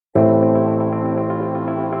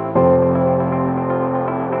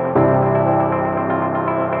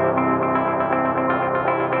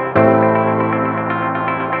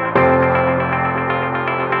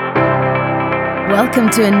Welcome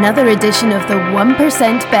to another edition of the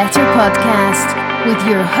 1% Better podcast with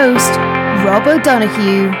your host, Rob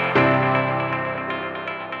O'Donoghue.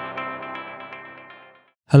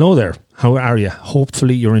 Hello there, how are you?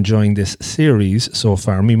 Hopefully you're enjoying this series so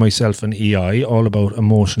far, me, myself and EI, all about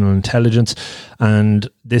emotional intelligence, and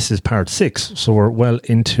this is part 6, so we're well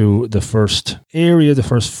into the first area, the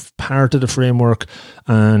first part of the framework,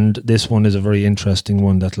 and this one is a very interesting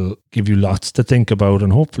one that'll give you lots to think about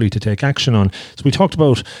and hopefully to take action on. So we talked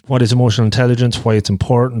about what is emotional intelligence, why it's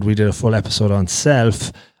important, we did a full episode on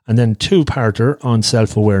self, and then 2-parter on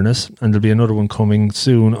self-awareness, and there'll be another one coming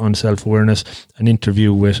soon on self-awareness, an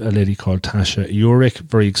interview with a lady called Tasha Urick.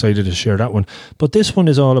 Very excited to share that one. But this one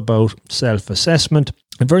is all about self-assessment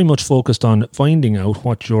and very much focused on finding out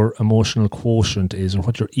what your emotional quotient is and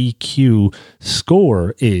what your EQ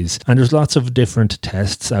score is. And there's lots of different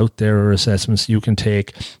tests out there or assessments you can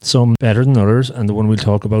take, some better than others. And the one we'll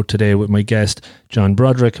talk about today with my guest, John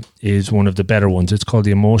Broderick, is one of the better ones. It's called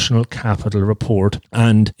the Emotional Capital Report,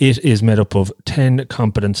 and it is made up of 10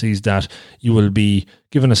 competencies that you will be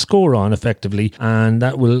given a score on effectively, and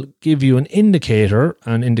that will give you an indicator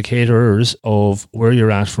and indicators of where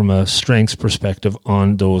you're at from a strengths perspective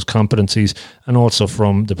on those competencies, and also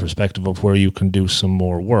from the perspective of where you can do some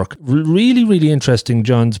more work. Really, really interesting,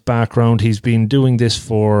 John's background. He's been doing this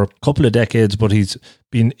for a couple of decades, but he's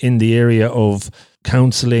been in the area of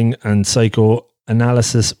counselling and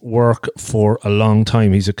psychoanalysis work for a long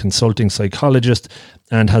time. He's a consulting psychologist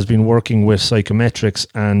and has been working with psychometrics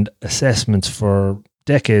and assessments for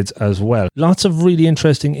decades as well. Lots of really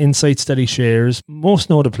interesting insights that he shares. Most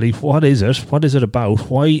notably, what is it? What is it about?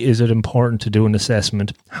 Why is it important to do an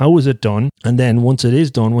assessment? How is it done? And then once it is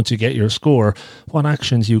done, once you get your score, what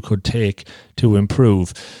actions you could take to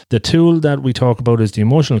improve. The tool that we talk about is the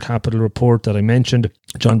Emotional Capital Report that I mentioned.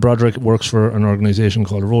 John Broderick works for an organisation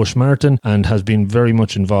called Roche Martin and has been very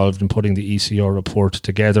much involved in putting the ECR report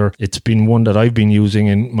together. It's been one that I've been using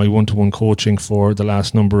in my one-to-one coaching for the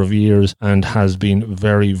last number of years and has been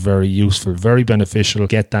very, very useful, very beneficial.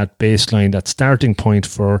 Get that baseline, that starting point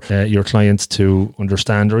for your clients to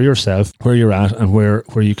understand, or yourself, where you're at and where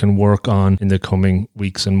you can work on in the coming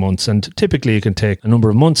weeks and months. And typically it can take a number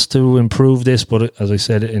of months to improve this, but as I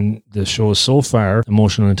said in the show so far,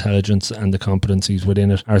 emotional intelligence and the competencies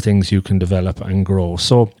within it are things you can develop and grow.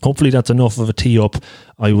 So hopefully that's enough of a tee up.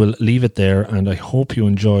 I will leave it there, and I hope you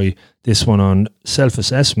enjoy this one on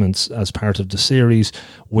self-assessments as part of the series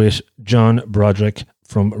with John Broderick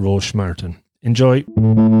from Roche Martin. Enjoy.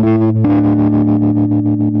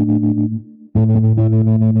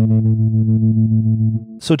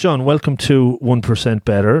 So John, welcome to 1%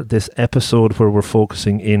 Better, this episode where we're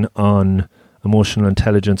focusing in on emotional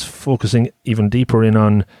intelligence, focusing even deeper in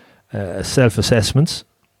on self-assessments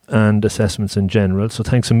and assessments in general. So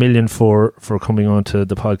thanks a million for coming on to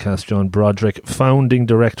the podcast, John Broderick, founding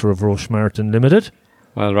director of Roche Martin Limited.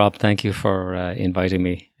 Well, Rob, thank you for inviting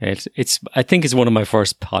me. I think it's one of my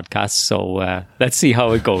first podcasts, so let's see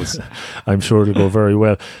how it goes. I'm sure it'll go very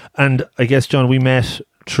well. And I guess, John, we met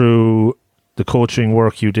through the coaching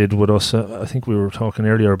work you did with us. I think we were talking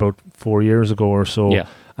earlier about 4 years ago or so. Yeah,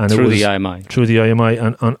 and through the IMI. Through the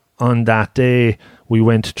IMI. And on that day, we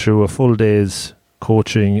went through a full day's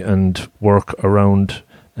coaching and work around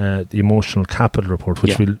the Emotional Capital Report,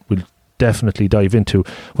 which we'll definitely dive into.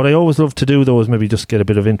 What I always love to do, though, is maybe just get a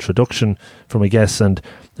bit of introduction from my guests and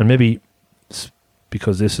maybe,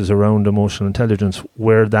 because this is around emotional intelligence,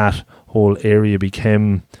 where that whole area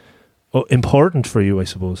became important for you, I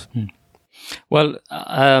suppose. Well,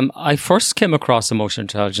 I first came across emotional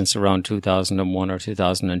intelligence around 2001 or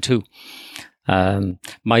 2002.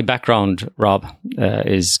 My background, Rob,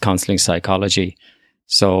 is counselling psychology.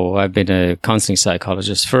 So I've been a counselling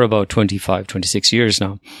psychologist for about 25, 26 years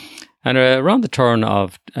now. And around the turn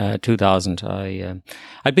of 2000,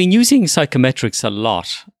 I'd been using psychometrics a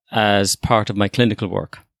lot as part of my clinical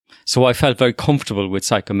work. So I felt very comfortable with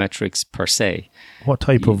psychometrics per se. What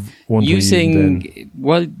type of one using, were you then?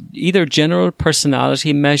 Well, either general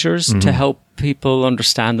personality measures to help people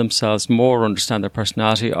understand themselves more, understand their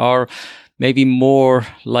personality, or maybe more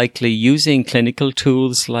likely using clinical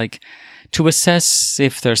tools like to assess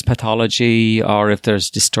if there's pathology or if there's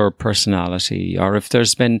disturbed personality or if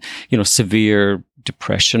there's been, severe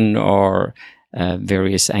depression or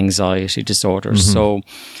various anxiety disorders. So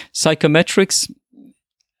psychometrics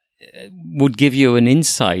would give you an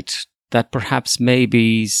insight that perhaps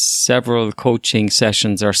maybe several coaching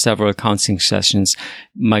sessions or several counseling sessions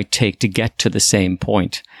might take to get to the same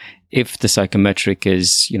point, if the psychometric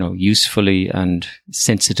is, usefully and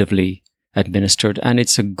sensitively administered, and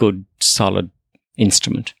it's a good, solid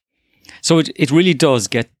instrument. So it really does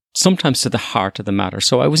get sometimes to the heart of the matter.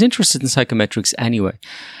 So I was interested in psychometrics anyway,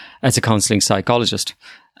 as a counseling psychologist,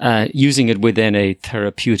 using it within a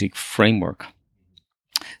therapeutic framework.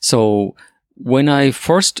 So when I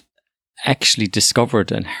first actually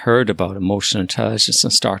discovered and heard about emotional intelligence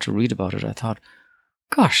and started to read about it, I thought,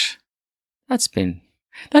 gosh,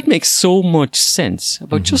 that makes so much sense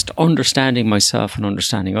about just understanding myself and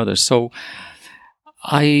understanding others. So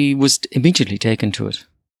I was immediately taken to it.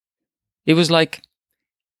 It was like,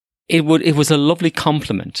 it was a lovely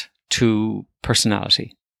complement to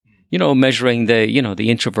personality. Measuring the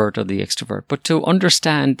introvert or the extrovert, but to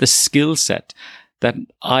understand the skill set that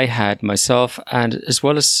I had myself, and as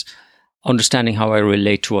well as understanding how I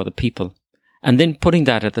relate to other people, and then putting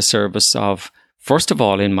that at the service of, first of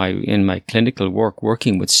all, in my clinical work,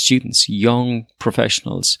 working with students, young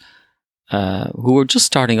professionals who were just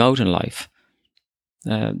starting out in life.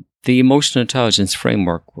 The emotional intelligence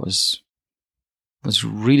framework was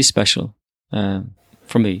really special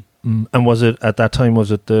for me. And was it at that time?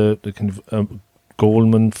 Was it the kind of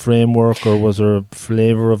Goldman framework, or was there a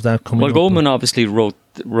flavour of that coming? Well, Goldman obviously wrote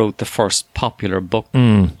the first popular book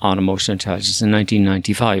on emotional intelligence in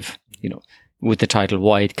 1995. With the title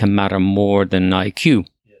 "Why It Can Matter More Than IQ."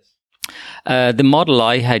 Yes. The model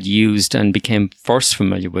I had used and became first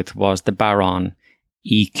familiar with was the Barron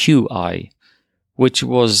EQI, which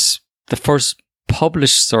was the first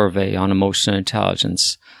published survey on emotional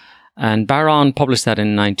intelligence. And Barron published that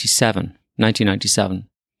in 1997.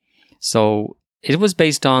 So it was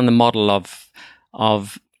based on the model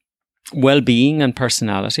of well-being and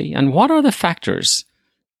personality. And what are the factors,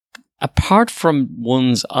 apart from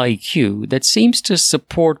one's IQ, that seems to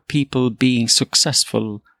support people being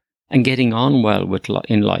successful and getting on well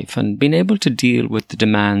in life and being able to deal with the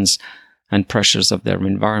demands and pressures of their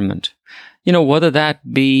environment? Whether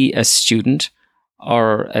that be a student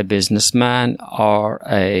or a businessman or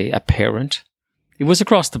a parent, it was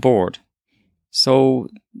across the board. So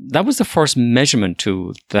that was the first measurement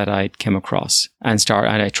tool that I came across, and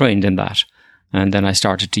I trained in that. And then I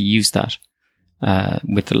started to use that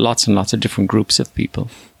with lots and lots of different groups of people.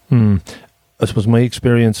 I suppose my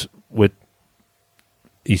experience with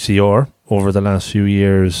ECR over the last few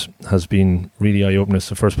years has been really eye-opening. It's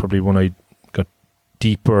the first probably one I got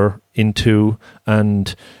deeper into,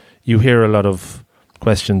 and you hear a lot of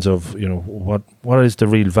questions of, what is the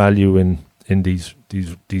real value in these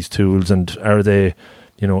tools, and are they,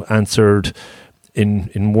 answered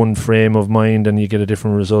in one frame of mind and you get a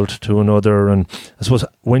different result to another? And I suppose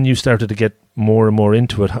when you started to get more and more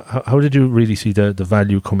into it, how did you really see the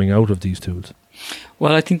value coming out of these tools?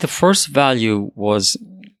 Well, I think the first value was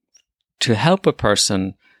to help a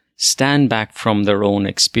person stand back from their own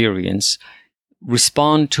experience,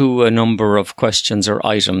 respond to a number of questions or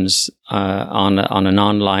items on an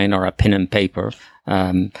online or a pen and paper,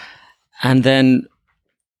 and then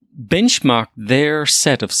benchmark their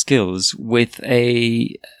set of skills with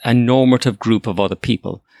a normative group of other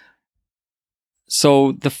people.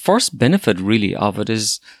 So the first benefit really of it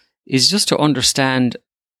is just to understand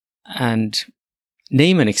and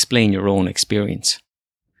name and explain your own experience.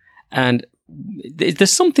 And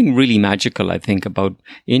there's something really magical, I think, about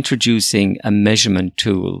introducing a measurement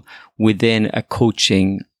tool within a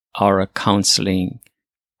coaching or a counseling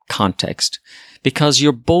context, because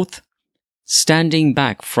you're both standing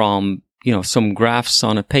back from, some graphs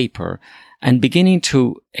on a paper and beginning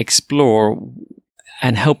to explore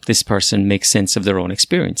and help this person make sense of their own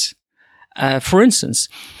experience. For instance,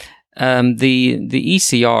 the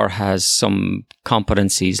ECR has some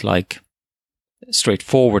competencies like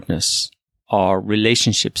straightforwardness or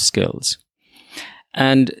relationship skills.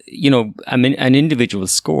 And, an individual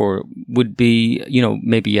score would be,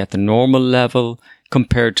 maybe at the normal level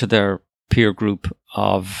compared to their peer group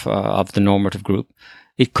of the normative group.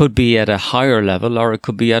 It could be at a higher level, or it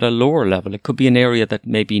could be at a lower level. It could be an area that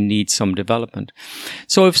maybe needs some development.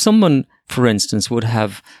 So if someone, for instance, would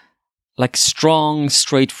have like strong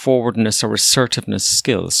straightforwardness or assertiveness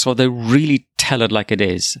skills, so they really tell it like it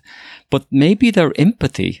is, but maybe their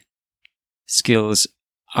empathy skills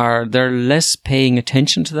they're less paying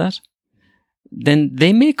attention to that, then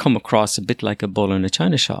they may come across a bit like a bull in a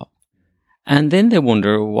china shop. And then they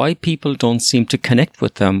wonder why people don't seem to connect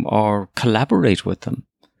with them or collaborate with them,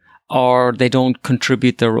 or they don't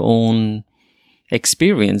contribute their own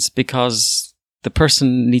experience because the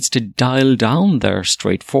person needs to dial down their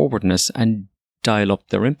straightforwardness and dial up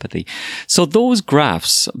their empathy. So those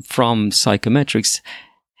graphs from psychometrics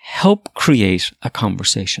help create a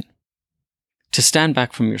conversation. To stand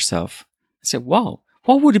back from yourself and say, wow,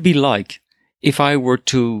 what would it be like if I were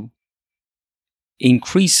to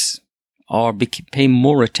increase or pay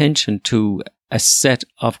more attention to a set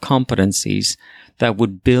of competencies that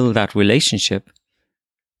would build that relationship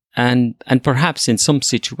and perhaps in some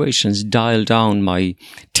situations dial down my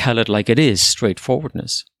tell it like it is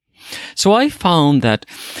straightforwardness. So I found that,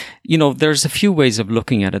 there's a few ways of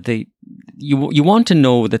looking at it. You want to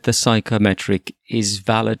know that the psychometric is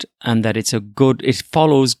valid and that it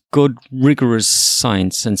follows good, rigorous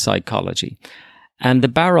science and psychology. And the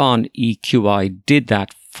Baron EQI did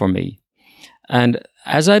that for me. And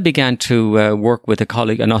as I began to work with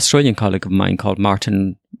an Australian colleague of mine called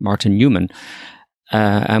Martin Newman,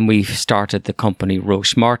 and we started the company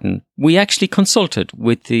Roche Martin, we actually consulted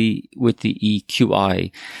with the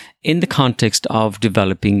EQI in the context of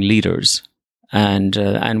developing leaders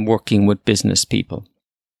and working with business people.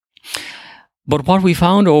 But what we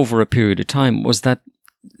found over a period of time was that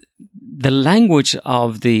the language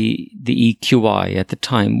of the EQI at the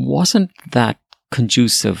time wasn't that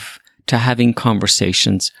conducive to having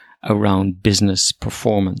conversations around business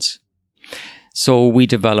performance. So we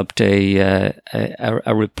developed a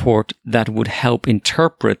report that would help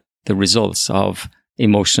interpret the results of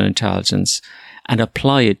emotional intelligence and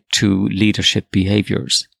apply it to leadership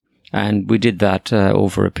behaviors. And we did that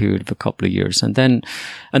over a period of a couple of years. And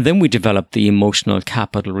then we developed the emotional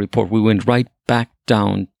capital report. We went right back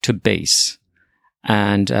down to base.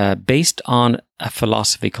 And based on a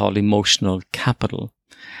philosophy called emotional capital,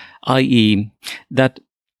 i.e. that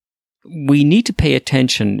we need to pay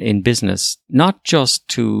attention in business, not just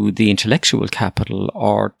to the intellectual capital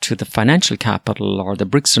or to the financial capital or the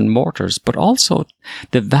bricks and mortars, but also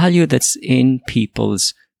the value that's in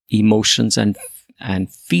people's emotions and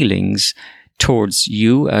feelings towards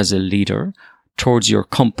you as a leader, towards your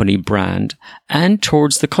company brand, and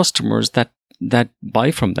towards the customers that buy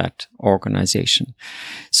from that organization.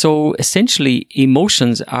 So essentially,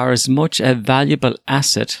 emotions are as much a valuable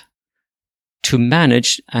asset to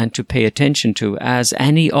manage and to pay attention to as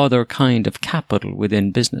any other kind of capital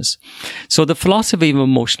within business. So the philosophy of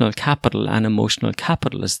emotional capital and emotional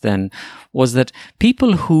capitalists then was that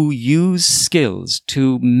people who use skills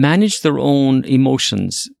to manage their own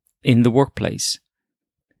emotions in the workplace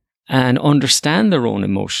and understand their own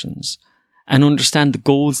emotions and understand the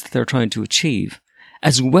goals that they're trying to achieve,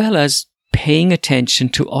 as well as paying attention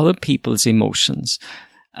to other people's emotions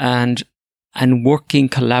and working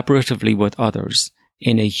collaboratively with others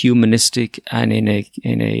in a humanistic and in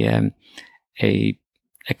a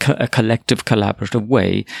collective collaborative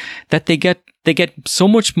way, that they get so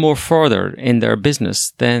much more further in their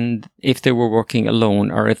business than if they were working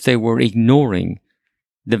alone or if they were ignoring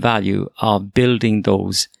the value of building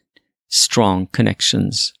those strong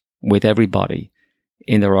connections with everybody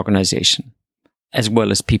in their organization, as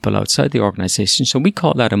well as people outside the organization. So we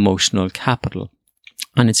call that emotional capital.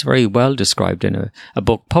 And it's very well described in a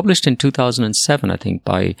book published in 2007, I think,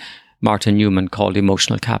 by Martin Newman called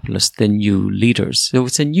Emotional Capitalists, The New Leaders. So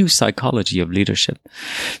it's a new psychology of leadership.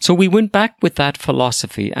 So we went back with that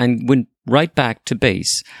philosophy and went right back to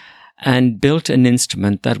base and built an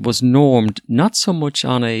instrument that was normed not so much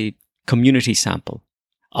on a community sample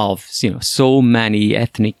of, so many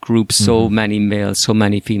ethnic groups, so many males, so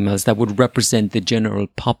many females that would represent the general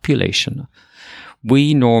population.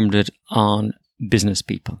 We normed it on business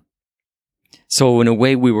people. So in a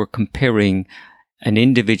way, we were comparing an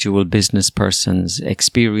individual business person's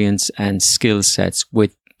experience and skill sets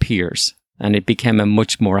with peers, and it became a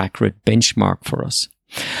much more accurate benchmark for us.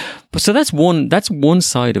 But so that's one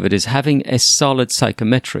side of it, is having a solid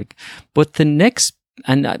psychometric. But the next,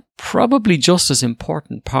 and probably just as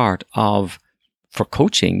important part for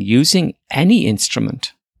coaching, using any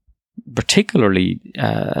instrument, particularly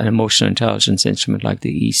an emotional intelligence instrument like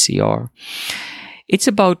the ECR. It's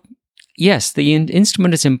about, yes, the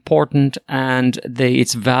instrument is important and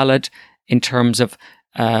it's valid in terms of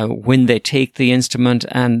when they take the instrument.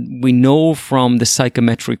 And we know from the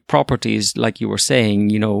psychometric properties, like you were saying,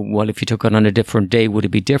 well, if you took it on a different day, would it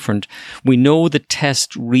be different? We know the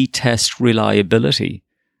retest reliability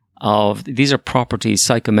of these are properties,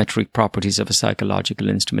 psychometric properties of a psychological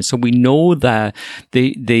instrument. So we know that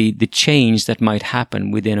the change that might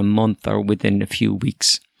happen within a month or within a few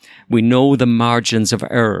weeks. We know the margins of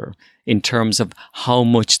error in terms of how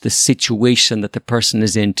much the situation that the person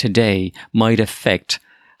is in today might affect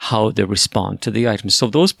how they respond to the item. So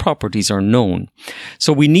those properties are known.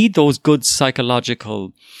 So we need those good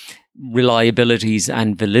psychological reliabilities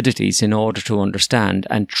and validities in order to understand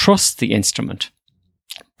and trust the instrument.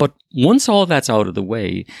 But once all that's out of the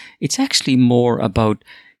way, it's actually more about,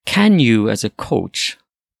 can you as a coach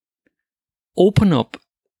open up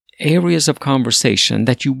areas of conversation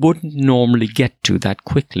that you wouldn't normally get to that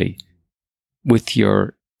quickly with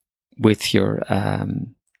your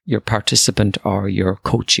your participant or your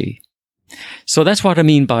coachee. So that's what I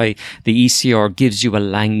mean by the ECR gives you a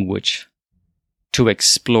language to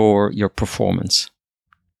explore your performance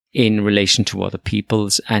in relation to other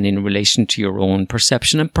people's and in relation to your own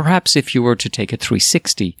perception. And perhaps if you were to take a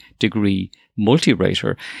 360-degree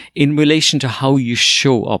multi-rater in relation to how you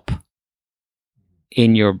show up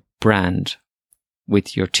in your brand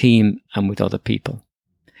with your team and with other people.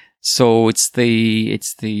 So it's the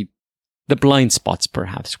blind spots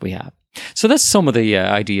perhaps we have. So that's some of the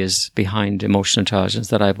ideas behind emotional intelligence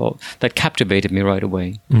that captivated me right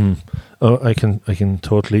away. Oh, I can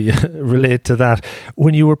totally relate to that.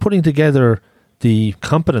 When you were putting together the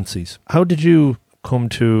competencies, how did you come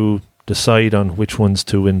to decide on which ones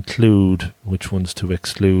to include, which ones to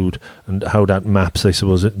exclude, and how that maps, I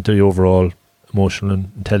suppose, the overall emotional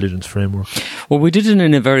intelligence framework? Well, we did it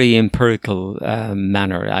in a very empirical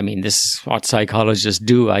manner. I mean, this is what psychologists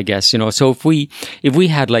do, I guess. So if we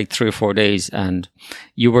had like 3 or 4 days, and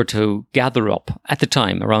you were to gather up at the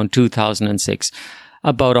time around 2006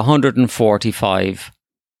 about 145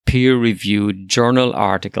 peer-reviewed journal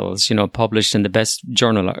articles, published in the best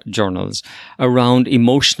journals around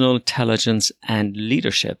emotional intelligence and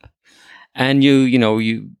leadership. And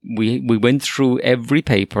we went through every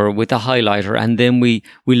paper with a highlighter, and then we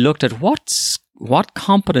looked at what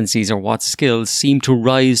competencies or what skills seem to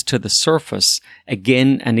rise to the surface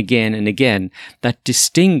again and again and again that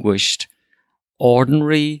distinguished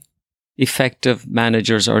ordinary effective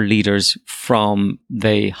managers or leaders from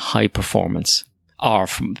the high performance or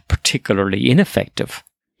from particularly ineffective.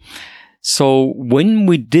 So when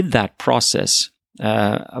we did that process,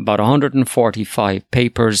 about 145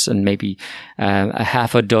 papers and maybe a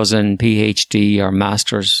half a dozen PhD or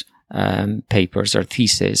master's papers or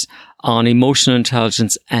theses on emotional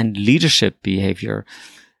intelligence and leadership behavior,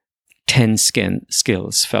 10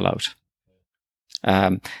 skills fell out.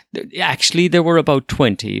 Actually, there were about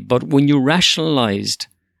 20, but when you rationalized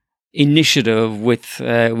initiative with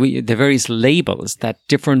the various labels that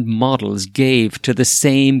different models gave to the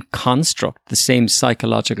same construct, the same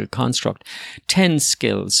psychological construct, 10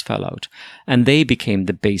 skills fell out, and they became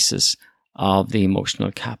the basis of the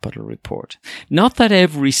emotional capital report. Not that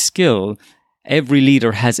every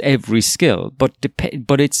leader has every skill, but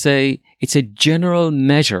it's a general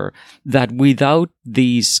measure that without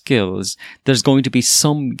these skills, there's going to be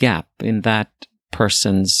some gap in that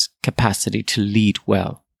person's capacity to lead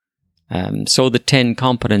well. So the 10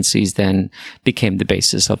 competencies then became the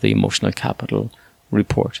basis of the emotional capital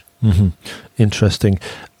report. Mm-hmm. Interesting.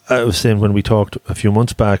 I was saying when we talked a few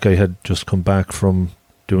months back, I had just come back from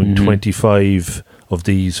doing 25 of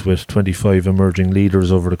these with 25 emerging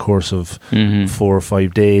leaders over the course of 4 or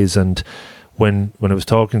 5 days. And when I was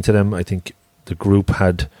talking to them, I think the group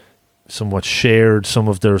had somewhat shared some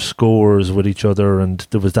of their scores with each other, and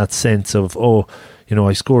there was that sense of,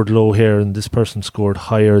 I scored low here and this person scored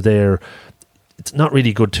higher there. It's not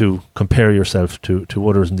really good to compare yourself to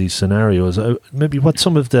others in these scenarios. Maybe what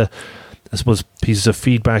some of the, I suppose, pieces of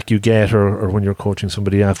feedback you get or when you're coaching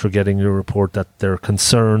somebody after getting your report that their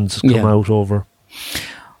concerns come out over?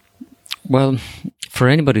 Well, for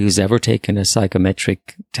anybody who's ever taken a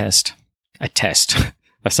psychometric test,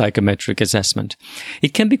 a psychometric assessment,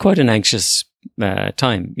 it can be quite an anxious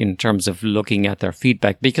time in terms of looking at their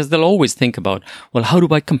feedback, because they'll always think about, well, how do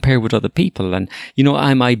I compare with other people? And,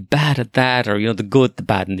 am I bad at that? Or, the good, the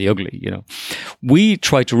bad, and the ugly, We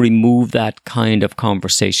try to remove that kind of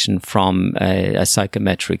conversation from a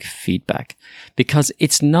psychometric feedback, because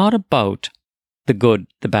it's not about the good,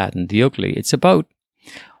 the bad, and the ugly. It's about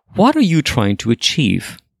what are you trying to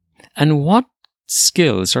achieve, and what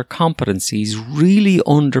skills or competencies really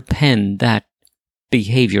underpin that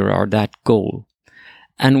behavior or that goal,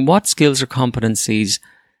 and what skills or competencies,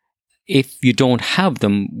 if you don't have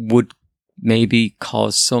them, would maybe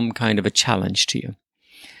cause some kind of a challenge to you.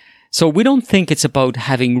 So we don't think it's about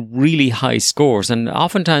having really high scores. And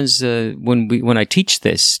oftentimes when I teach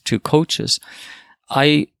this to coaches,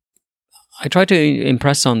 I try to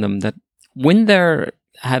impress on them that when they're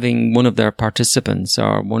having one of their participants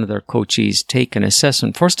or one of their coachees take an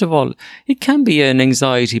assessment, first of all, it can be an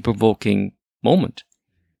anxiety-provoking moment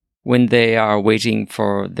when they are waiting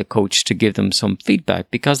for the coach to give them some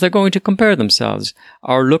feedback, because they're going to compare themselves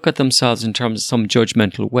or look at themselves in terms of some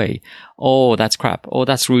judgmental way. Oh, that's crap. Oh,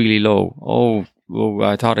 that's really low. Oh,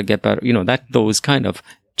 I thought I'd get better. Those kind of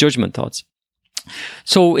judgment thoughts.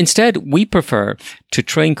 So instead, we prefer to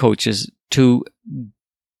train coaches to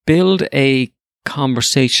build a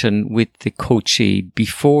conversation with the coachee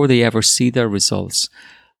before they ever see their results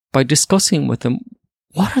by discussing with them,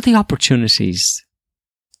 what are the opportunities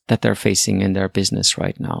that they're facing in their business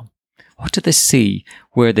right now? What do they see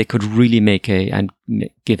where they could really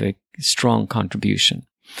give a strong contribution?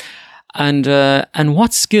 And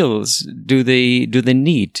what skills do they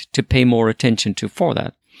need to pay more attention to for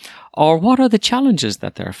that? Or what are the challenges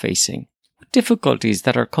that they're facing? Difficulties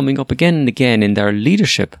that are coming up again and again in their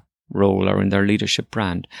leadership role or in their leadership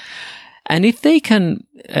brand. And if they can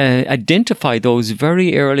identify those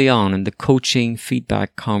very early on in the coaching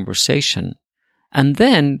feedback conversation, and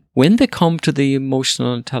then when they come to the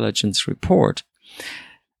emotional intelligence report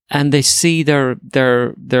and they see their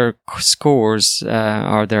scores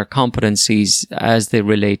or their competencies as they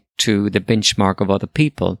relate to the benchmark of other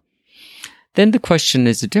people, then the question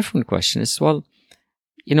is a different question. It's, well,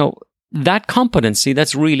 that competency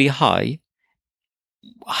that's really high,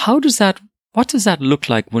 what does that look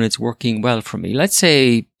like when it's working well for me? Let's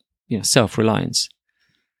say, self-reliance.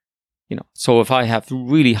 So if I have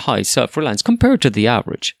really high self-reliance compared to the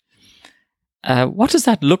average, what does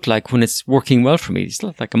that look like when it's working well for me? It's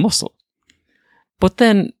not like a muscle. But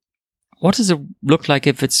then what does it look like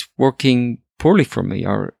if it's working poorly for me?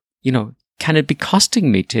 Or, can it be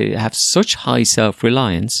costing me to have such high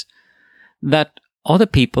self-reliance that other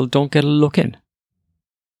people don't get a look in?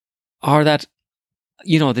 Or that,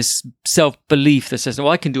 this self-belief that says,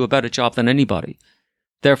 I can do a better job than anybody.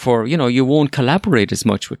 Therefore, you won't collaborate as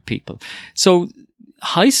much with people. So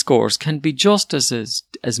high scores can be just as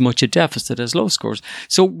much a deficit as low scores.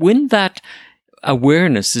 So when that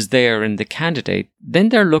awareness is there in the candidate, then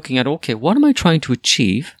they're looking at, okay, what am I trying to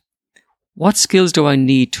achieve? What skills do I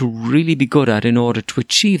need to really be good at in order to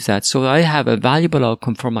achieve that so I have a valuable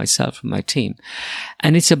outcome for myself and my team?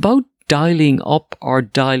 And it's about dialing up or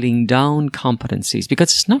dialing down competencies,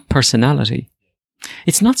 because it's not personality.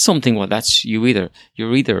 It's not something, that's you're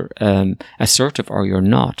either assertive or you're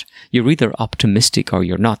not. You're either optimistic or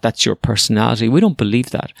you're not. That's your personality. We don't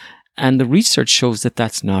believe that. And the research shows that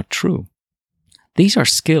that's not true. These are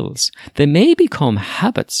skills. They may become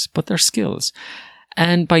habits, but they're skills.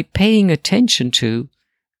 And by paying attention to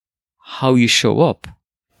how you show up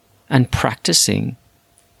and practicing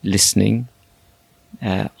listening,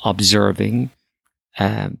 observing,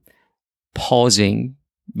 pausing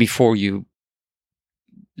before you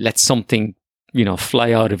let something,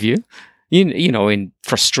 fly out of you, in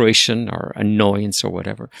frustration or annoyance or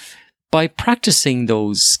whatever. By practicing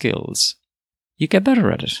those skills, you get better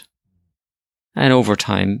at it. And over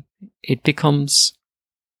time, it becomes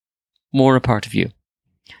more a part of you.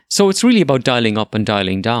 So it's really about dialing up and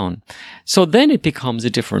dialing down. So then it becomes a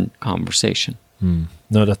different conversation.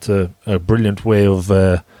 No, that's a brilliant way of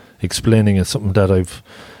explaining it. Something that I've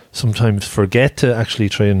sometimes forget to actually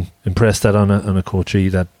try and impress that on a coachee,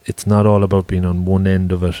 that it's not all about being on one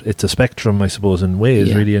end of it. It's a spectrum, I suppose, in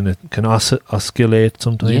ways, really, and it can oscillate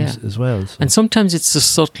sometimes as well. So. And sometimes it's a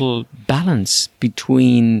subtle balance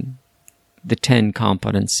between the 10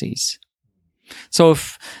 competencies. So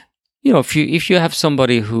if you have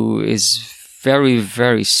somebody who is very,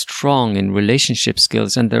 very strong in relationship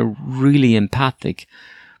skills and they're really empathic,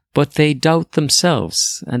 but they doubt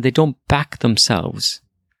themselves and they don't back themselves,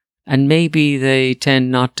 and maybe they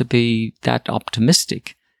tend not to be that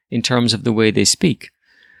optimistic in terms of the way they speak,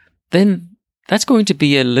 then that's going to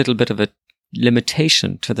be a little bit of a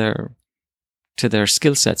limitation to their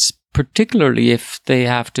skill sets, particularly if they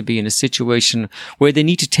have to be in a situation where they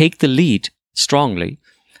need to take the lead strongly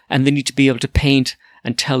and they need to be able to paint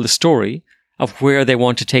and tell the story of where they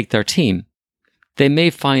want to take their team. They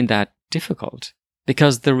may find that difficult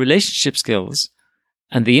because the relationship skills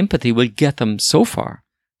and the empathy will get them so far,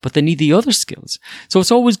 but they need the other skills. So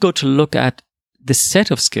it's always good to look at the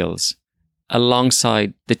set of skills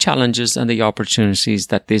alongside the challenges and the opportunities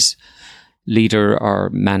that this leader or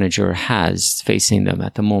manager has facing them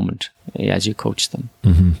at the moment as you coach them.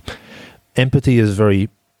 Mm-hmm. Empathy is very,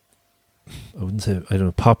 I wouldn't say, I don't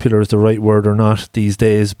know, popular is the right word or not these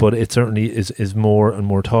days, but it certainly is more and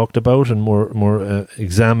more talked about and more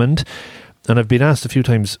examined. And I've been asked a few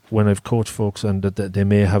times when I've coached folks and that they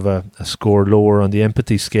may have a score lower on the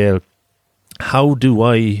empathy scale, how do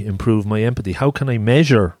I improve my empathy? How can I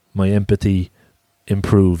measure my empathy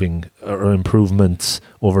improving or improvements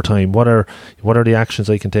over time? What are the actions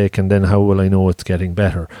I can take, and then how will I know it's getting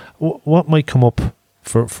better? What might come up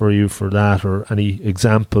for you for that, or any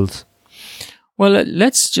examples? Well,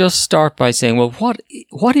 let's just start by saying, well,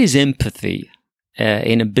 what is empathy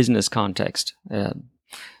in a business context?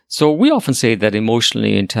 So we often say that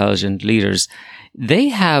emotionally intelligent leaders, they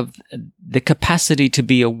have the capacity to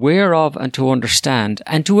be aware of and to understand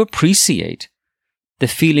and to appreciate the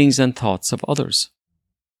feelings and thoughts of others.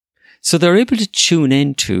 So they're able to tune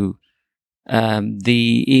into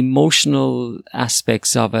the emotional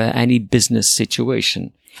aspects of any business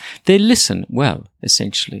situation. They listen well,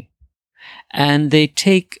 essentially, and they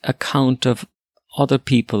take account of other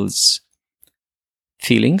people's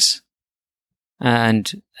feelings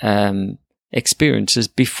and experiences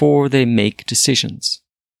before they make decisions.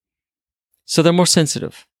 So they're more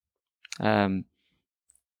sensitive.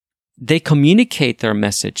 They communicate their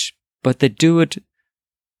message, but they do it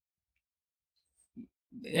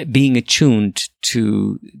being attuned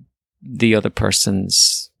to the other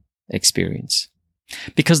person's experience.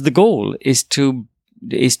 Because the goal is to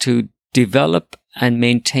develop and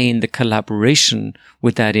maintain the collaboration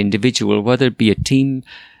with that individual, whether it be a team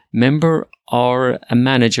member or a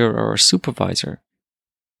manager or a supervisor.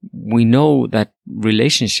 We know that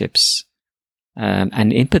relationships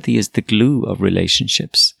and empathy is the glue of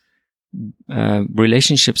relationships.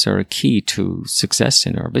 Relationships are a key to success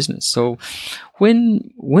in our business. So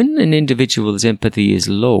when an individual's empathy is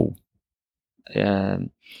low, what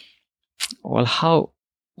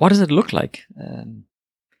does it look like?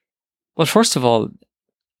 Well, first of all,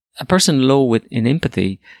 a person low in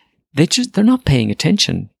empathy, they're not paying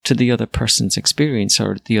attention to the other person's experience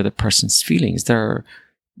or the other person's feelings.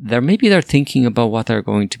 Maybe they're thinking about what they're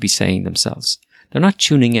going to be saying themselves. They're not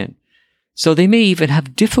tuning in. So they may even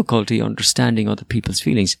have difficulty understanding other people's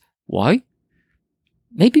feelings. Why?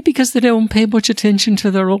 Maybe because they don't pay much attention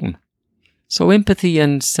to their own. So empathy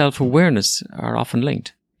and self-awareness are often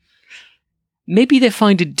linked. Maybe they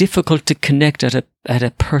find it difficult to connect at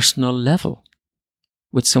a personal level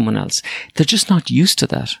with someone else. They're just not used to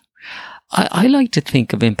that. I like to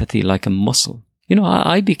think of empathy like a muscle. You know,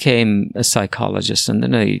 I became a psychologist and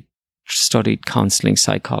then I studied counseling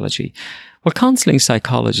psychology. Well, counseling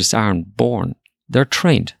psychologists aren't born. They're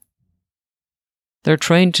trained. They're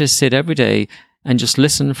trained to sit every day and just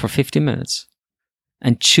listen for 50 minutes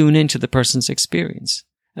and tune into the person's experience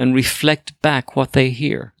and reflect back what they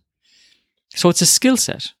hear. So it's a skill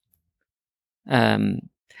set.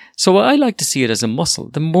 So I like to see it as a muscle.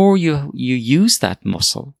 The more you use that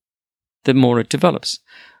muscle, the more it develops.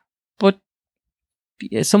 But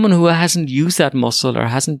someone who hasn't used that muscle or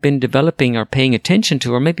hasn't been developing or paying attention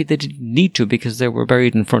to, or maybe they didn't need to because they were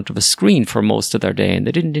buried in front of a screen for most of their day and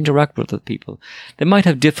they didn't interact with other people. They might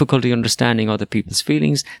have difficulty understanding other people's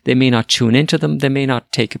feelings. They may not tune into them. They may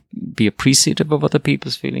not be appreciative of other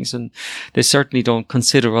people's feelings. And they certainly don't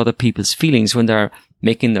consider other people's feelings when they're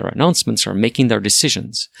making their announcements or making their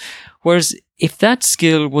decisions. Whereas if that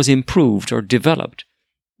skill was improved or developed,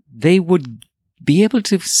 they would be able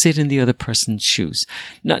to sit in the other person's shoes.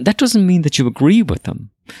 Now, that doesn't mean that you agree with them,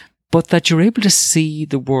 but that you're able to see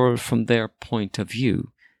the world from their point of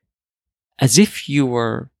view, as if you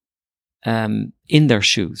were in their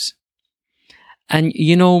shoes. And,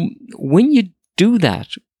 you know, when you do that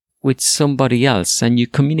with somebody else and you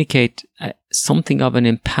communicate something of an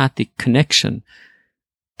empathic connection,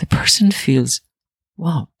 the person feels,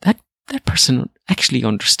 wow, that person actually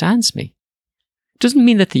understands me. Doesn't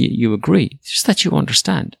mean that you agree, it's just that you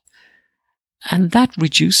understand. And that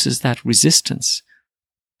reduces that resistance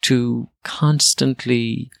to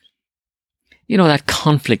constantly, you know, that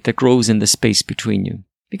conflict that grows in the space between you.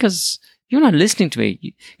 Because you're not listening to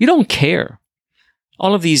me. You don't care.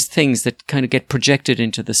 All of these things that kind of get projected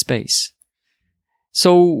into the space.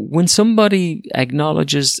 So when somebody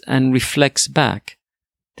acknowledges and reflects back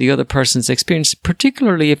the other person's experience,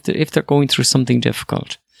 particularly if they're going through something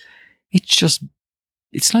difficult, it's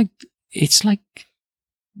like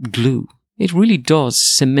glue. It really does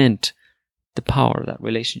cement the power of that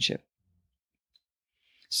relationship.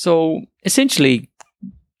 So essentially,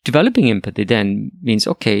 developing empathy then means,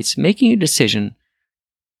 okay, it's making a decision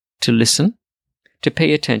to listen, to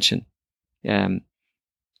pay attention,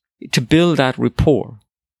 to build that rapport.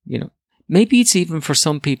 You know, maybe it's even for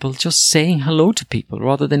some people just saying hello to people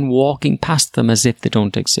rather than walking past them as if they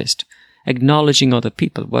don't exist. Acknowledging other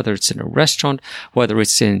people, whether it's in a restaurant, whether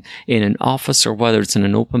it's in an office, or whether it's in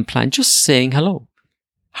an open plan, just saying hello.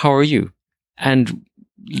 How are you? And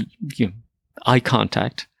eye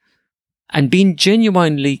contact. And being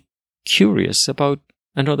genuinely curious about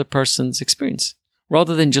another person's experience,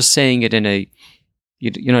 rather than just saying it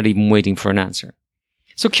you're not even waiting for an answer.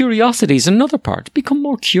 So curiosity is another part. Become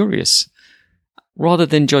more curious, rather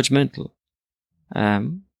than judgmental.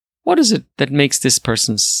 What is it that makes this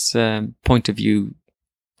person's point of view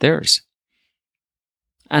theirs?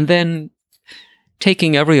 And then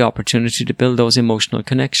taking every opportunity to build those emotional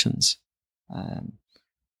connections.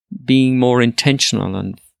 Being more intentional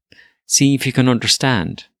and seeing if you can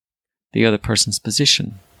understand the other person's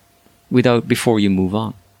position before you move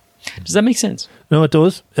on. Does that make sense? No, it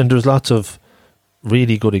does. And there's lots of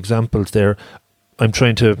really good examples there. I'm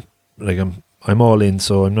trying to, like, I'm all in,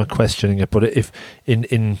 so I'm not questioning it. But if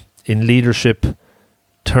in leadership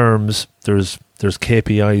terms, there's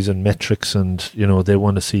KPIs and metrics, and they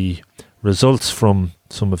want to see results from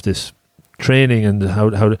some of this training, and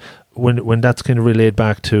how when that's kind of relayed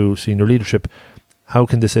back to senior leadership, how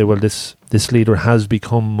can they say, well, this leader has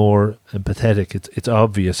become more empathetic? It's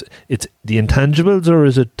obvious. It's the intangibles, or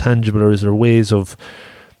is it tangible, or is there ways of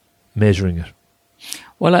measuring it?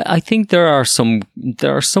 Well, I think there are some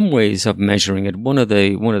ways of measuring it. One of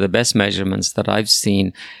the best measurements that I've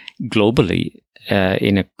seen globally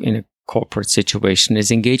in a corporate situation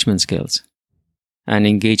is engagement skills and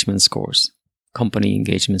engagement scores, company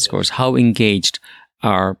engagement scores. How engaged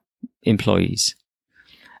are employees?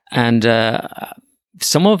 And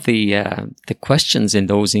some of the questions in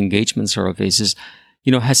those engagement surveys is,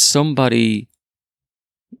 has somebody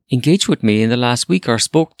engaged with me in the last week, or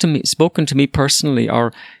spoken to me personally,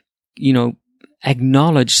 or,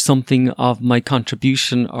 acknowledged something of my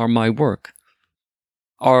contribution or my work,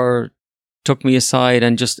 or took me aside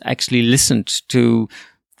and just actually listened to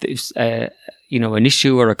this, an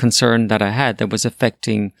issue or a concern that I had that was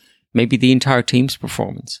affecting maybe the entire team's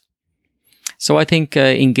performance. So I think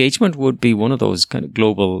engagement would be one of those kind of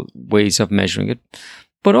global ways of measuring it,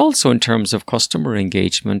 but also in terms of customer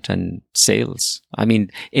engagement and sales. I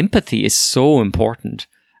mean, empathy is so important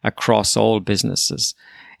across all businesses.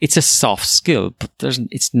 It's a soft skill, but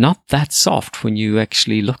it's not that soft when you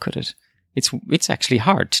actually look at it. It's actually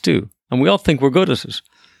hard to do, and we all think we're good at it.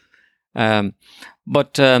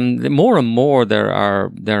 But more and more there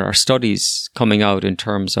are studies coming out in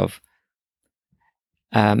terms of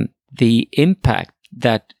the impact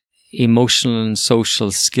that emotional and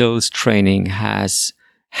social skills training has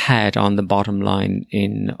had on the bottom line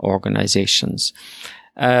in organizations.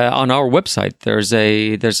 On our website, there's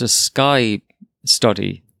a Sky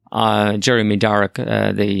study. Jeremy Darroch,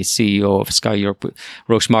 the CEO of Sky Europe,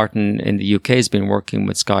 Roche Martin in the UK, has been working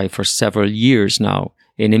with Sky for several years now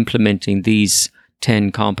in implementing these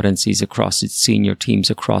 10 competencies across its senior teams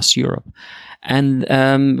across Europe. And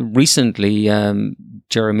recently,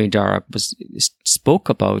 Jeremy Darroch spoke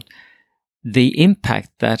about the impact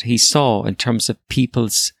that he saw in terms of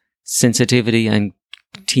people's sensitivity and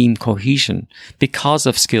team cohesion because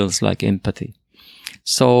of skills like empathy.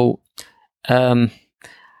 So,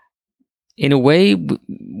 in a way,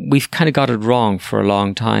 we've kind of got it wrong for a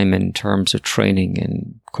long time in terms of training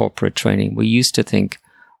and corporate training. We used to think,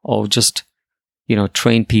 just,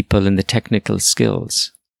 train people in the technical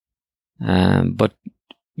skills. But,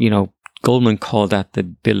 Goldman called that the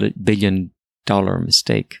 $1 billion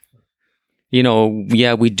mistake. We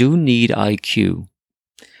do need IQ.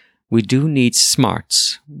 We do need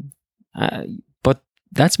smarts. But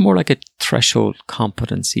that's more like a threshold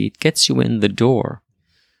competency. It gets you in the door.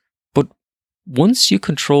 But once you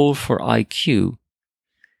control for IQ,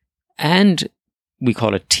 and we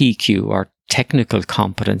call it TQ, or technical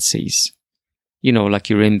competencies, like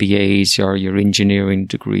your MBAs or your engineering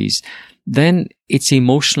degrees, then it's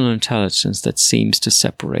emotional intelligence that seems to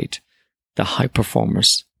separate the high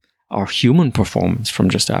performers or human performance from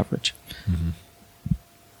just average. Mm-hmm.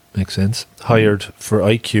 Makes sense. Hired for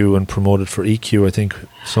IQ and promoted for EQ. I think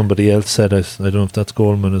somebody else said it. I don't know if that's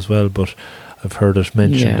Goldman as well, but I've heard it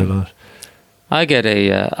mentioned a lot. I get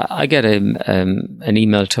an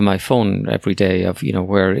email to my phone every day of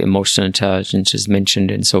where emotional intelligence is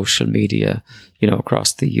mentioned in social media,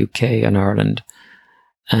 across the UK and Ireland.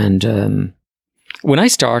 And when I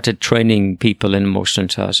started training people in emotional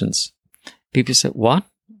intelligence, people said, "What?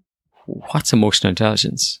 What's emotional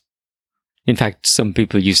intelligence?" In fact, some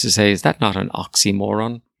people used to say, "Is that not an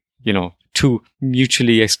oxymoron? Two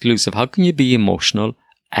mutually exclusive. How can you be emotional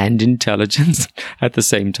and intelligent at the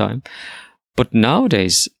same time?" But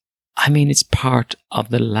nowadays, it's part of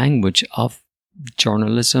the language of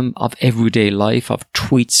journalism, of everyday life, of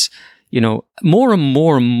tweets. More and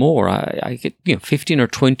more and more, I get 15 or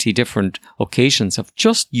 20 different occasions of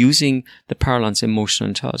just using the parlance emotional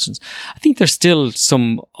intelligence. I think there's still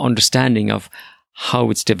some understanding of how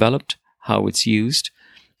it's developed, how it's used.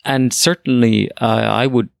 And certainly, I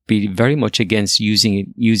would be very much against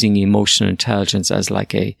using emotional intelligence as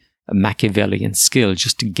like a Machiavellian skill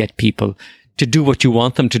just to get people to do what you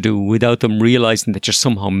want them to do without them realizing that you're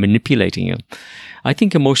somehow manipulating them. I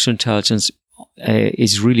think emotional intelligence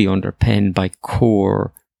is really underpinned by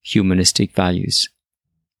core humanistic values.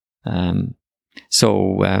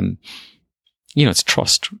 It's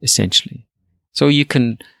trust, essentially. So you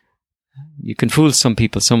can fool some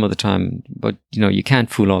people some of the time, but you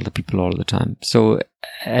can't fool all the people all the time. So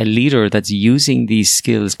a leader that's using these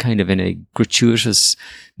skills kind of in a gratuitous,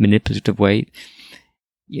 manipulative way,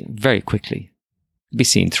 very quickly be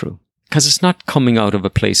seen through, because it's not coming out of a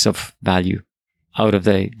place of value, out of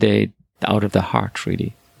the heart,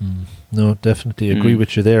 really. No, definitely agree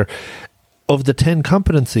with you there. Of the 10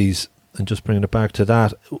 competencies, and just bringing it back to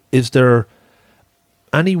that, is there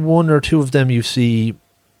any one or two of them you see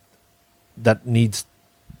that needs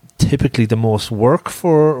typically the most work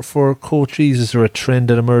for coaches? Is there a trend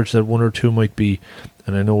that emerged that one or two might be,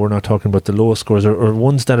 and I know we're not talking about the lowest scores, or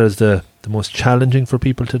ones that is the most challenging for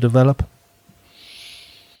people to develop?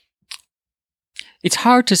 It's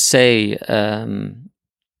hard to say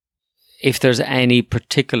if there's any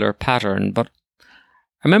particular pattern, but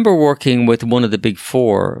I remember working with one of the big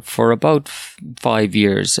four for about 5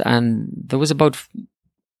 years, and there was about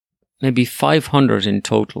maybe 500 in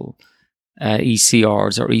total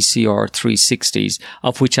ECRs or ECR 360s,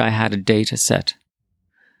 of which I had a data set.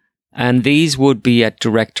 And these would be at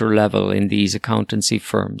director level in these accountancy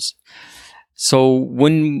firms. So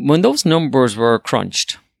when those numbers were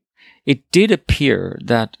crunched, it did appear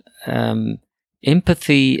that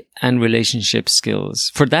empathy and relationship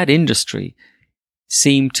skills for that industry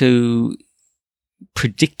seem to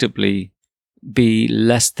predictably be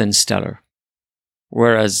less than stellar.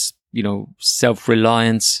 Whereas,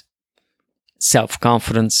 self-reliance,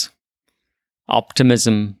 self-confidence,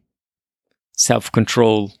 optimism,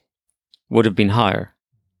 self-control would have been higher.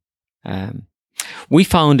 We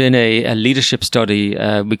found in a leadership study,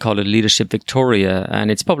 we call it Leadership Victoria, and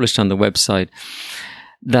it's published on the website,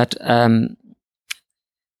 that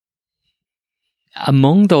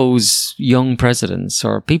among those young presidents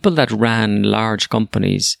or people that ran large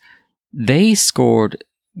companies, they scored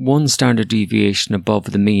one standard deviation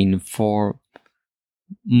above the mean for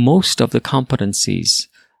most of the competencies.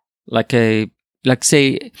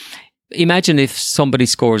 Say, imagine if somebody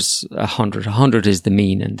scores 100. 100 is the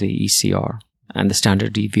mean in the ECR, and the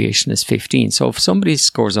standard deviation is 15. So if somebody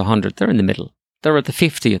scores 100, they're in the middle. They're at the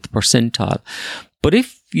 50th percentile. But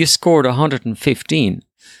if you scored 115,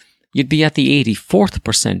 you'd be at the 84th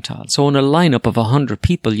percentile. So in a lineup of 100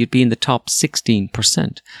 people, you'd be in the top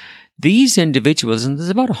 16%. These individuals, and there's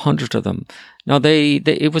about 100 of them. Now,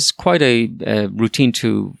 it was quite a routine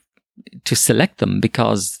to select them,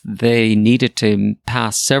 because they needed to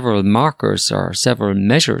pass several markers or several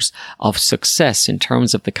measures of success in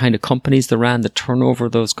terms of the kind of companies they ran, the turnover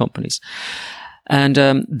of those companies.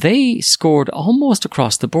 And they scored almost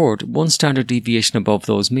across the board one standard deviation above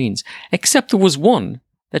those means, except there was one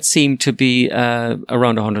that seemed to be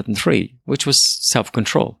around 103, which was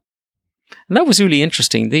self-control. And that was really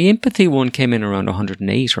interesting. The empathy one came in around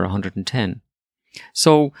 108 or 110.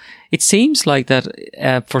 So it seems like that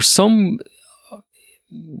for some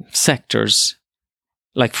sectors,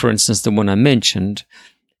 like for instance the one I mentioned,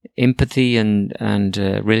 empathy and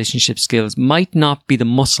relationship skills might not be the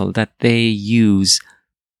muscle that they use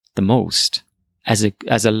the most as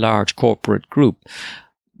a large corporate group.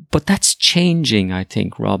 But that's changing, I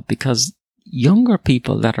think, Rob, because younger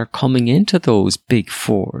people that are coming into those big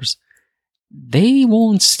fours, they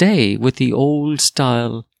won't stay with the old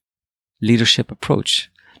style leadership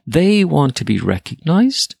approach. They want to be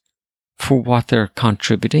recognized for what they're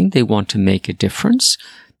contributing. They want to make a difference.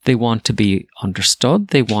 They want to be understood.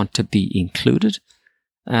 They want to be included.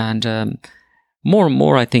 And more and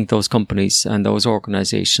more, I think those companies and those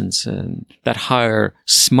organizations that hire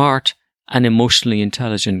smart and emotionally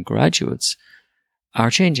intelligent graduates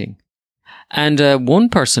are changing. And one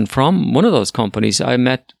person from one of those companies, I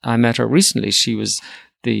met her recently. She was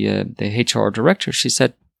the HR director. She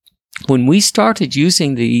said, when we started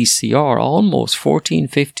using the ECR almost 14,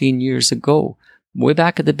 15 years ago, way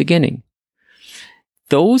back at the beginning,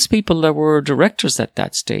 those people that were directors at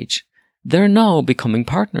that stage, they're now becoming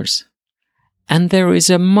partners. And there is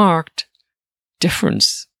a marked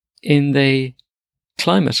difference in the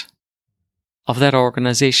climate of that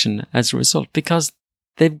organization as a result, because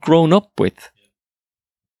they've grown up with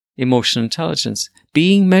emotional intelligence,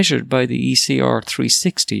 being measured by the ECR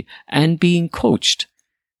 360 and being coached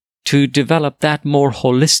to develop that more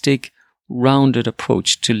holistic, rounded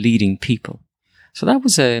approach to leading people. So that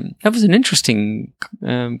was an interesting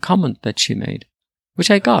comment that she made,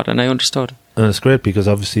 which I got and I understood. And it's great, because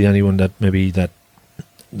obviously anyone that maybe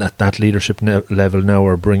that leadership level now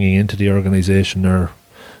are bringing into the organisation are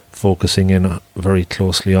focusing in very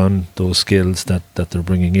closely on those skills that they're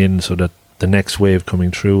bringing in, so that the next wave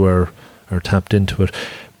coming through are tapped into it.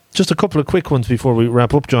 Just a couple of quick ones before we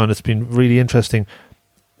wrap up, John. It's been really interesting.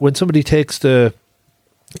 When somebody takes the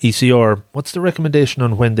ECR, what's the recommendation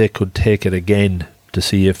on when they could take it again to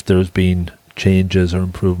see if there's been changes or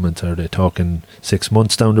improvements? Are they talking 6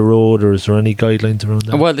 months down the road, or is there any guidelines around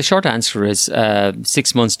that? Well, the short answer is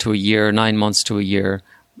 6 months to a year, 9 months to a year,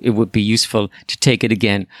 it would be useful to take it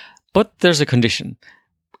again. But there's a condition.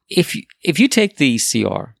 If you take the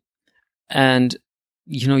ECR and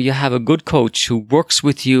you have a good coach who works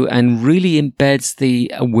with you and really embeds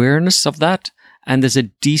the awareness of that, and there's a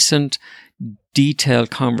decent, detailed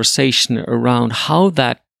conversation around how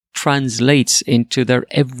that translates into their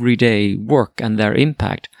everyday work and their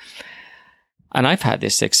impact. And I've had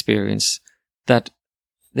this experience that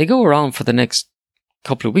they go around for the next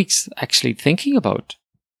couple of weeks actually thinking about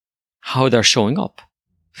how they're showing up.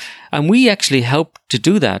 And we actually help to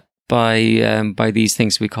do that by these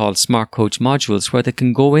things we call Smart Coach modules, where they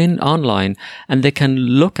can go in online and they can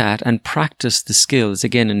look at and practice the skills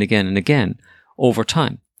again and again and again over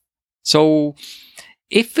time. So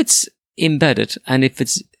if it's embedded and if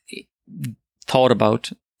it's thought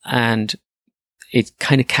about and it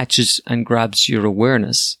kind of catches and grabs your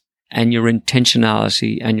awareness and your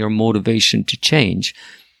intentionality and your motivation to change,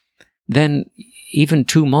 then even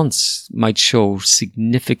 2 months might show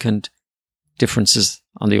significant differences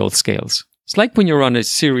on the old scales. It's like when you're on a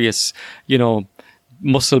serious,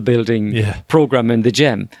 muscle building program in the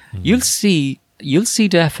gym. Mm-hmm. You'll see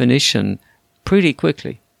definition pretty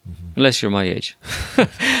quickly, unless you're my age.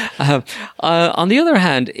 On the other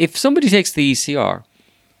hand, if somebody takes the ECR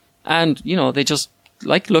and, they just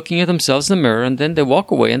like looking at themselves in the mirror and then they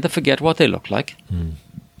walk away and they forget what they look like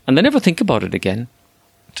and they never think about it again,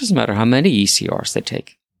 it doesn't matter how many ECRs they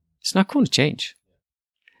take. It's not going to change.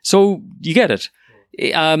 So you get it.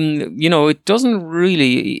 It doesn't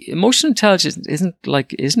really, emotional intelligence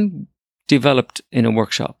isn't developed in a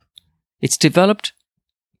workshop. It's developed,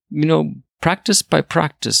 practice by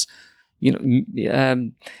practice,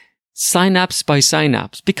 synapse by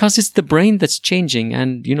synapse, because it's the brain that's changing.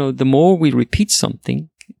 And, the more we repeat something,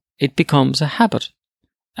 it becomes a habit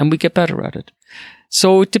and we get better at it.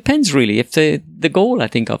 So it depends really. If the goal, I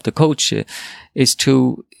think, of the coach is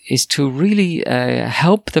to really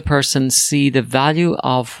help the person see the value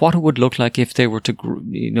of what it would look like if they were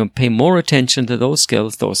to, pay more attention to those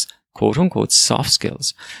skills, those quote unquote soft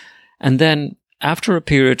skills. And then after a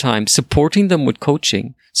period of time, supporting them with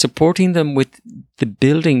coaching, supporting them with the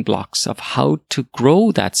building blocks of how to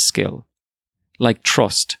grow that skill, like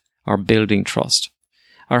trust or building trust,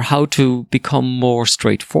 or how to become more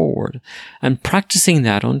straightforward, and practicing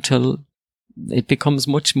that until it becomes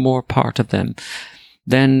much more part of them.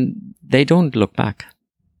 Then they don't look back.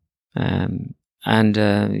 And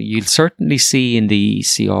you'll certainly see in the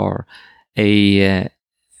ECR a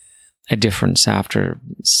difference after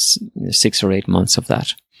 6 or 8 months of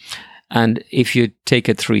that. And if you take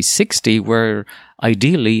a 360, where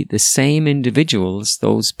ideally the same individuals,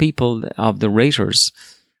 those people of the raters,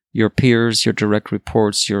 your peers, your direct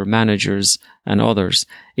reports, your managers and others,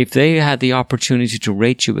 if they had the opportunity to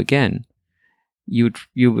rate you again,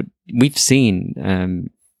 we've seen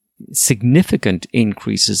significant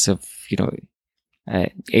increases of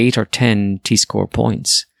 8 or 10 T-score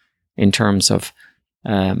points in terms of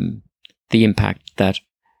the impact that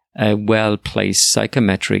a well-placed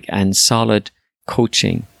psychometric and solid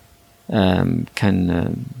coaching can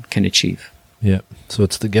achieve. Yeah, so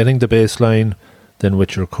it's getting the baseline, then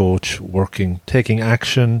with your coach, taking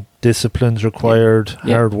action, disciplines required,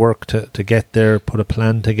 hard work to get there, put a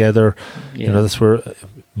plan together. Yeah. That's where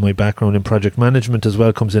my background in project management as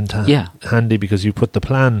well comes into handy, because you put the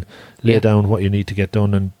plan, lay down what you need to get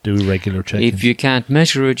done and do regular check-ins. If you can't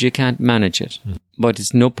measure it, you can't manage it. But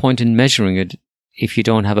it's no point in measuring it if you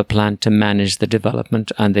don't have a plan to manage the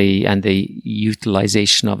development and the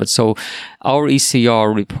utilization of it. So our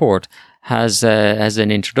ECR report has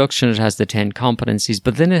an introduction, it has the 10 competencies,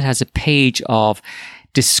 but then it has a page of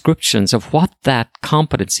descriptions of what that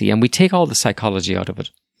competency, and we take all the psychology out of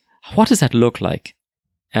it. What does that look like?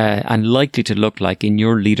 And likely to look like in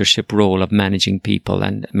your leadership role of managing people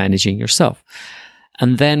and managing yourself.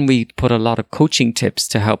 And then we put a lot of coaching tips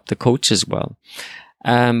to help the coach as well.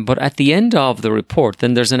 But at the end of the report,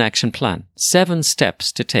 then there's an action plan, 7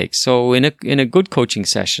 steps to take. So in a good coaching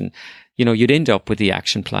session, you'd end up with the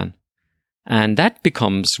action plan. And that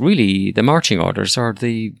becomes really the marching orders, or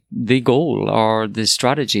the goal, or the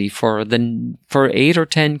strategy for 8 or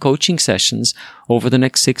 10 coaching sessions over the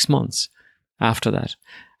next 6 months after that.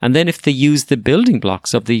 And then if they use the building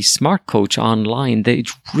blocks of the Smart Coach online, it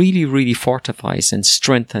really, really fortifies and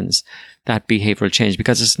strengthens that behavioral change,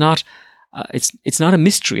 because it's not a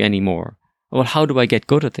mystery anymore. Well, how do I get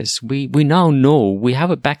good at this? We now know, we have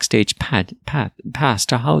a backstage pass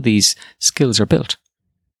to how these skills are built.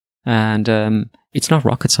 And It's not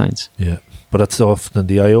rocket science. Yeah. But that's often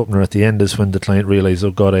the eye-opener at the end is when the client realises,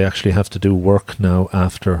 oh God, I actually have to do work now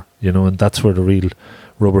after, and that's where the real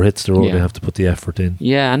rubber hits the road. Yeah. They have to put the effort in.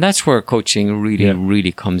 Yeah, and that's where coaching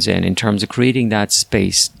really comes in terms of creating that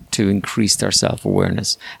space to increase their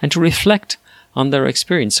self-awareness and to reflect on their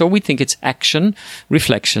experience. So we think it's action,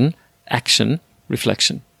 reflection,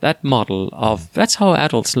 reflection. That model that's how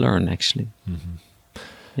adults learn, actually. Mm-hmm.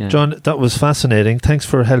 Yeah. John, that was fascinating. Thanks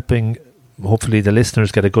for helping, hopefully, the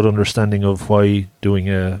listeners get a good understanding of why doing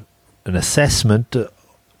an assessment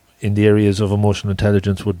in the areas of emotional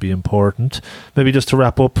intelligence would be important. Maybe just to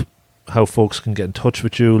wrap up, how folks can get in touch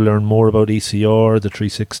with you, learn more about ECR, the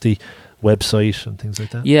 360 website and things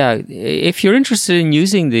like that. Yeah, if you're interested in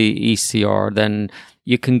using the ECR, then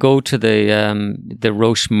you can go to the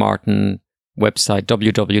Roche Martin website,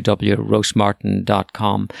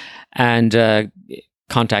 www.rochemartin.com, and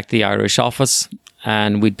contact the Irish office,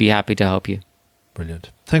 and we'd be happy to help you.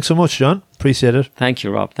 Brilliant. Thanks so much, John. Appreciate it. Thank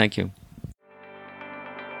you, Rob. Thank you.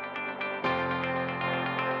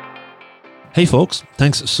 Hey folks,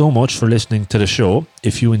 thanks so much for listening to the show.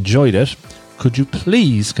 If you enjoyed it, could you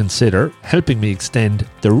please consider helping me extend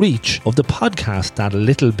the reach of the podcast that a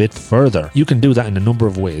little bit further? You can do that in a number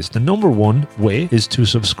of ways. The number one way is to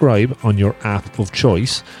subscribe on your app of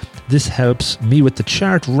choice. This helps me with the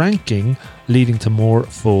chart ranking, leading to more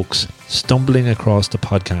folks stumbling across the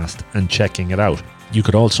podcast and checking it out. You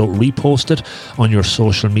could also repost it on your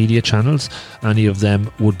social media channels. Any of them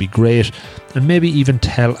would be great. And maybe even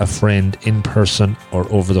tell a friend in person or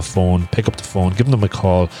over the phone. Pick up the phone, give them a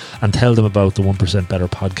call and tell them about the 1% Better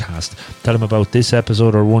podcast. Tell them about this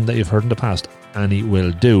episode or one that you've heard in the past. Any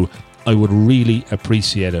will do. I would really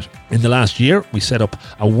appreciate it. In the last year, we set up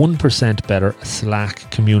a 1% Better Slack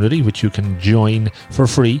community, which you can join for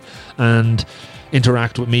free and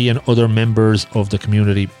interact with me and other members of the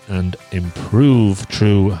community and improve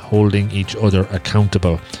through holding each other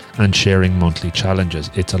accountable and sharing monthly challenges.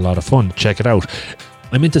 It's a lot of fun. Check it out.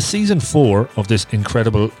 I'm into season 4 of this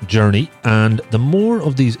incredible journey, and the more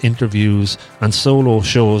of these interviews and solo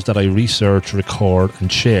shows that I research, record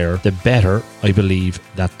and share, the better I believe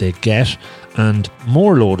that they get, and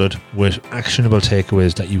more loaded with actionable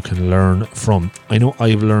takeaways that you can learn from. I know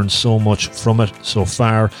I've learned so much from it so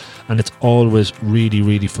far, and it's always really,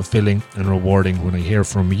 really fulfilling and rewarding when I hear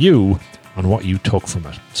from you on what you took from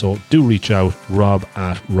it. So do reach out,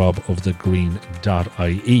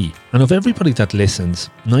 rob@robofthegreen.ie. And of everybody that listens,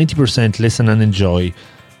 90% listen and enjoy,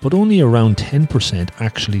 but only around 10%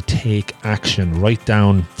 actually take action, write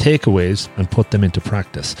down takeaways and put them into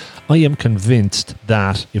practice. I am convinced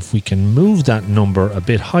that if we can move that number a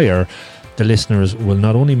bit higher, the listeners will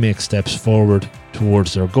not only make steps forward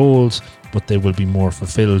towards their goals, but they will be more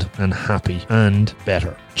fulfilled and happy and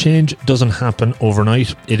better. Change doesn't happen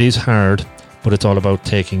overnight. It is hard, but it's all about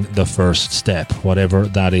taking the first step, whatever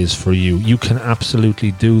that is for you. You can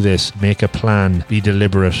absolutely do this. Make a plan, be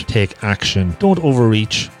deliberate, take action. Don't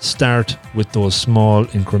overreach. Start with those small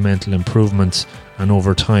incremental improvements, and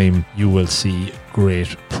over time you will see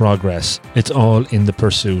great progress. It's all in the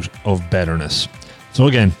pursuit of betterness. So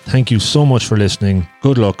again, thank you so much for listening.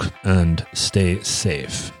 Good luck and stay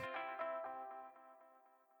safe.